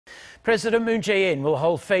President Moon Jae-in will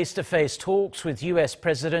hold face-to-face talks with U.S.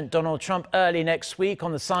 President Donald Trump early next week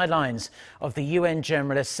on the sidelines of the UN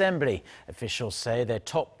General Assembly. Officials say their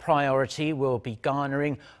top priority will be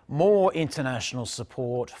garnering more international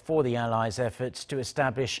support for the allies' efforts to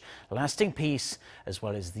establish lasting peace, as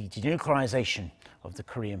well as the denuclearization of the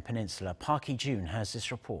Korean Peninsula. Hee-jun has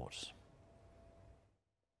this report.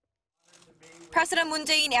 President Moon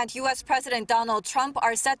Jae-in and U.S. President Donald Trump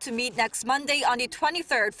are set to meet next Monday on the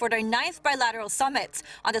 23rd for their 9th bilateral summit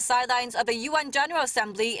on the sidelines of the UN General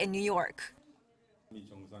Assembly in New York.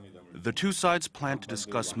 The two sides plan to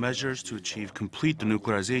discuss measures to achieve complete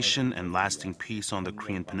denuclearization and lasting peace on the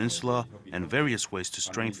Korean Peninsula and various ways to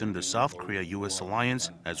strengthen the South Korea-U.S.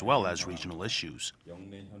 alliance, as well as regional issues.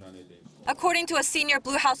 According to a senior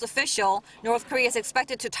Blue House official, North Korea is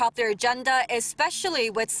expected to top their agenda,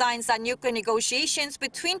 especially with signs that nuclear negotiations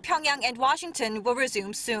between Pyeongyang and Washington will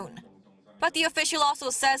resume soon. But the official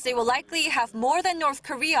also says they will likely have more than North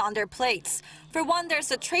Korea on their plates. For one,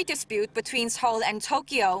 there's a trade dispute between Seoul and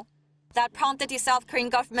Tokyo that prompted the South Korean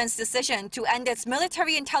government's decision to end its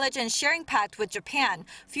military intelligence sharing pact with Japan,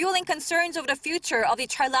 fueling concerns over the future of the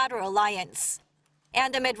trilateral alliance.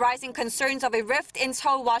 And amid rising concerns of a rift in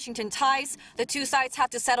Seoul-Washington ties, the two sides have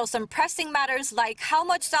to settle some pressing matters like how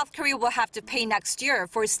much South Korea will have to pay next year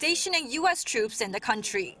for stationing U.S. troops in the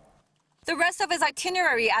country. The rest of his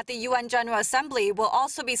itinerary at the UN General Assembly will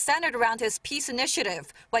also be centered around his peace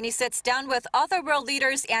initiative when he sits down with other world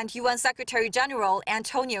leaders and UN Secretary General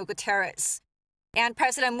Antonio Guterres. And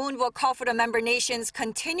President Moon will call for the member nations'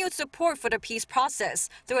 continued support for the peace process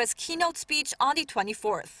through his keynote speech on the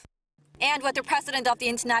 24th. And with the president of the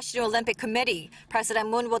International Olympic Committee,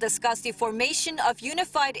 President Moon will discuss the formation of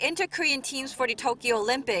unified inter-Korean teams for the Tokyo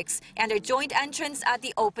Olympics and their joint entrance at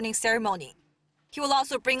the opening ceremony. He will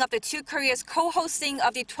also bring up the two Koreas' co-hosting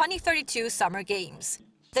of the 2032 Summer Games.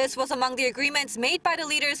 This was among the agreements made by the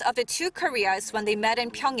leaders of the two Koreas when they met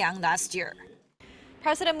in Pyeongyang last year.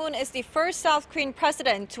 President Moon is the first South Korean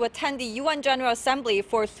president to attend the UN General Assembly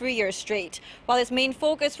for 3 years straight. While his main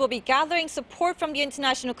focus will be gathering support from the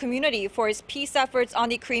international community for his peace efforts on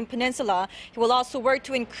the Korean Peninsula, he will also work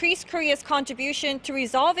to increase Korea's contribution to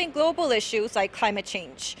resolving global issues like climate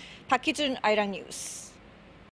change. Hee-jun, Arirang News.